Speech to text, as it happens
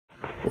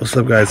What's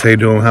up, guys? How you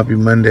doing? Happy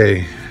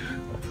Monday.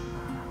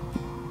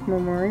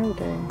 Memorial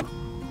Day.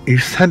 You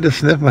just had to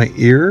sniff my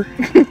ear?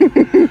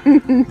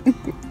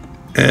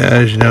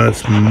 As you know,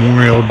 it's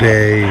Memorial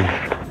Day,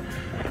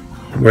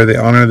 where they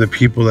honor the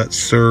people that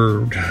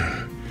served.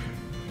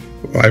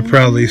 Well, I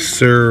proudly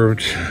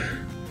served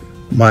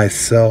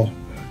myself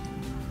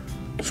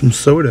some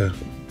soda.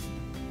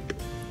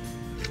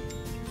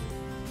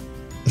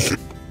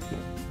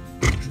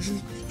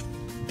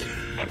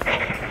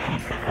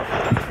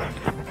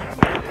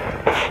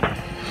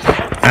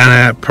 And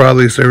I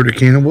probably served a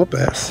can of whoop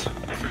ass.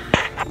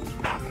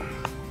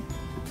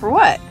 For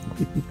what?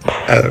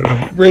 I don't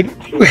know. Ray,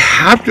 do you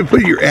have to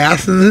put your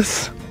ass in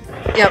this?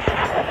 Yep.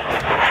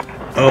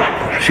 Oh,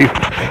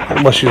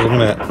 what she's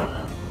looking at?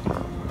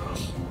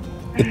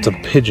 It's a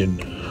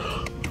pigeon.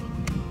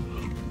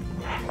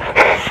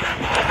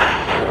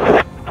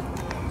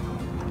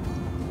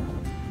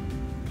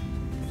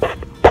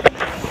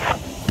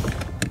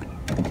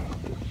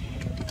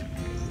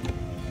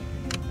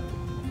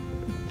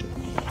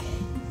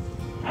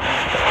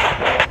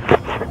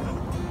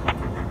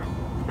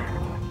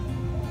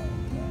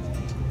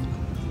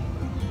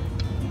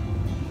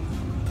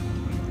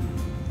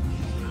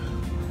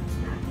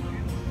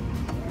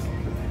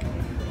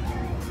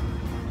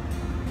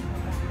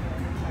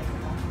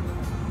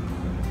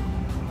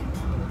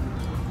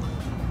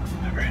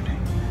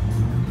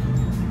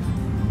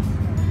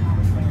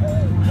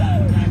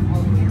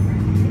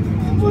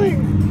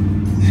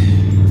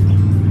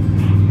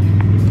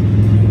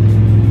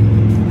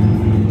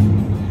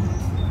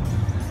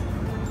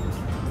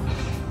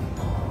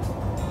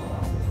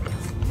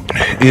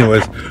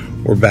 Anyways,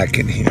 we're back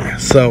in here.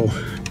 So,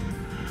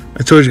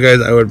 I told you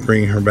guys I would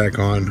bring her back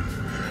on.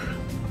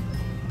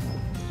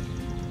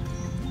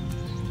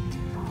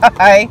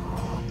 Hi.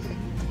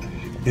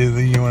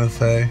 Anything you want to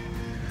say?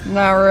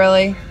 Not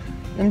really.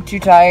 I'm too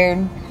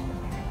tired.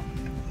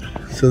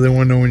 So they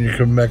want to know when you're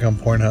coming back on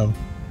Pornhub.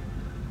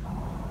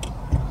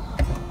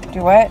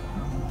 Do what?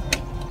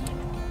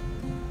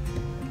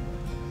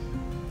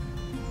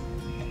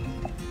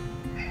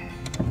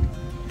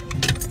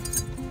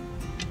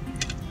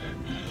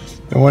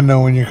 They want to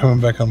know when you're coming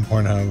back on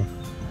Pornhub.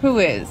 Who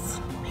is?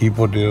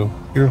 People do.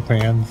 Your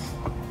fans.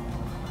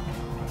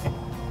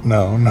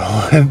 No.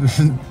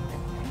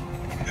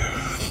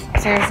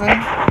 Seriously?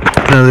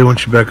 No, they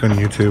want you back on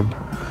YouTube.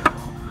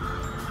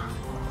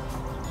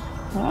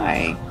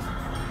 Why?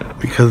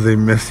 Because they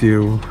miss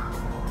you.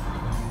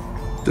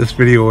 This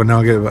video will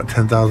now get about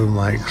 10,000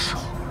 likes.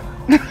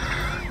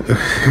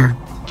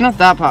 Not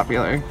that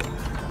popular.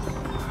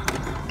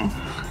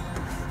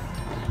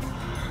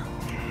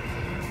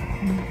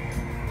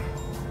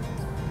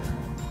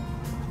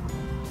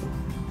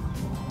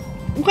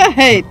 What?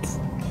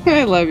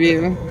 I love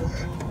you.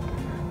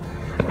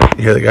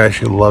 You're the guy,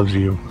 she loves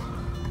you.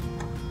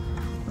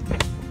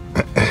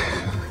 Is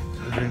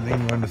there anything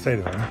you wanted to say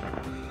to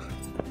her?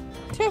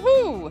 To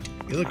who?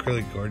 You look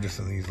really gorgeous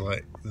in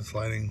this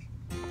lighting.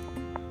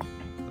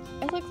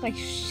 I look like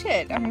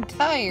shit. I'm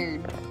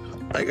tired.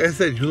 Like I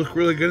said, you look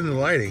really good in the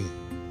lighting.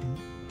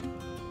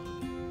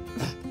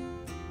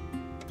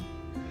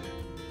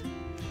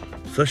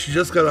 So she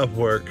just got off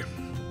work.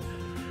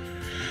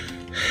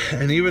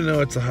 And even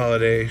though it's a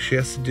holiday, she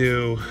has to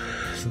do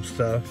some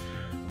stuff.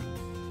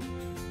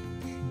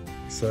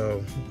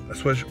 So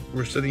that's why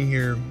we're sitting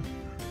here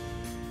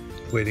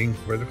waiting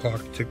for the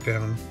clock to tick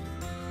down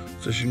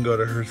so she can go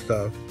to her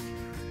stuff.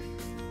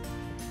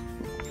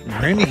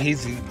 Randy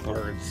hates these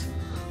birds.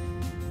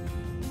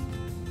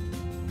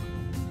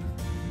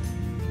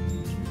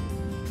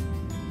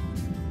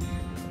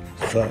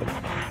 So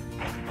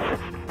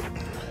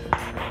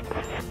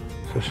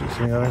she's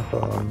sitting on her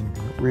phone,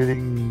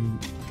 reading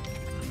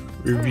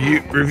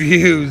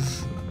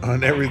reviews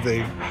on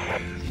everything.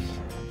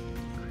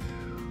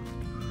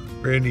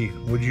 Randy,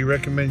 would you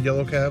recommend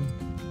Yellow Cab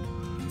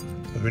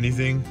of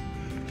anything?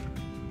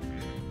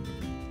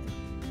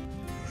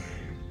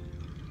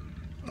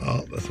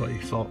 Oh, that's why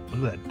you saw.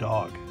 Look at that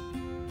dog.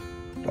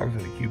 Dog's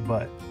got a cute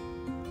butt.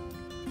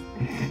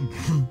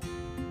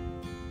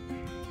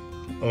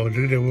 Oh, look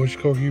at that Welsh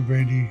Corgi,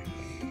 Brandy.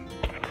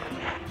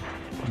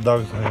 The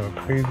dog's gonna have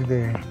a crazy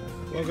day.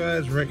 Well,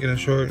 guys, we're making it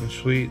short and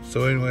sweet.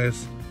 So,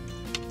 anyways,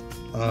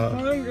 I'm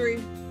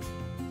hungry.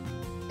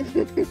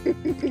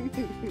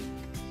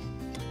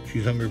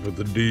 she's hungry for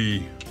the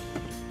D.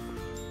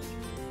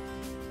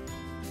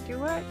 Do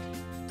what?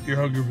 You're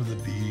hungry for the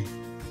D.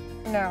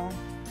 No.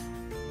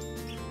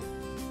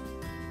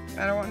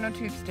 I don't want no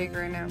tooth steak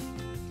right now.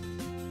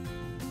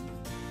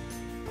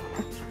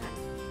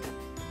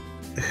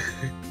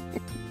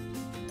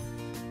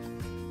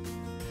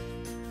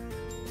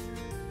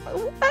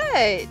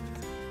 What?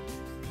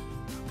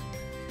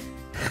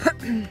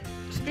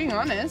 Just being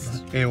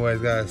honest. Anyways,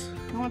 guys.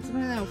 I want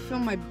something that'll fill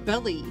my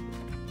belly.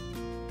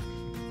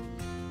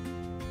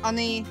 On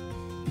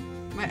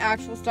my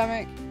actual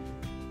stomach.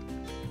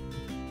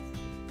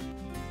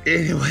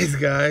 Anyways,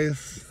 guys.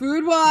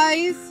 Food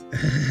wise.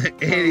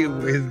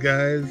 Anyways,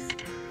 guys.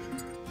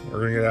 We're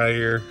gonna get out of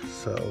here.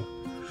 So,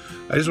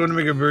 I just want to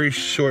make a very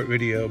short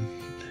video.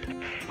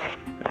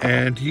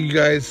 And to you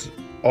guys,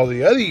 all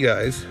the other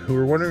guys who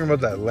were wondering about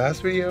that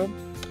last video,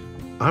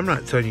 I'm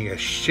not telling you guys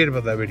shit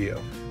about that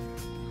video.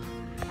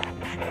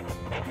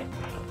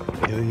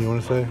 Anything you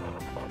want to say?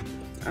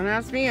 Don't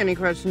ask me any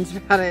questions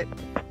about it.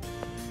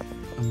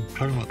 I'm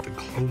talking about the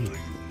closing.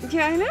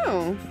 Yeah, I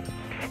know.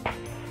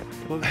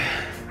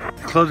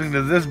 Closing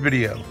to this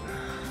video.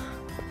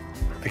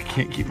 I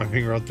can't keep my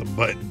finger off the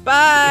button.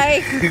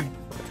 Bye.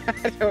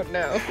 I don't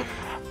know.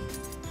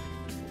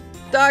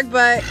 Dog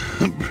butt.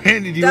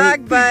 Brandy, do you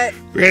Dog butt.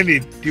 Brandy,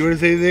 do you want to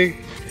say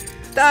anything?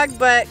 Dog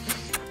butt.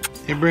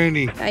 Hey,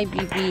 Brandy. Hi,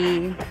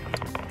 BB.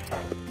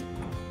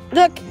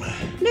 Look.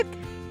 Look.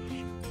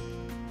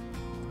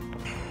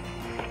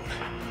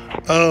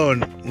 Oh,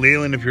 and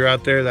Leland, if you're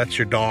out there, that's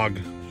your dog.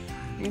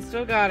 You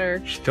still got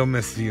her. She still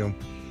misses you.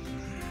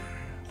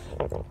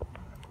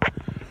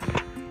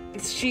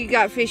 She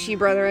got fishy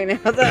brother right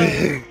now,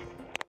 though.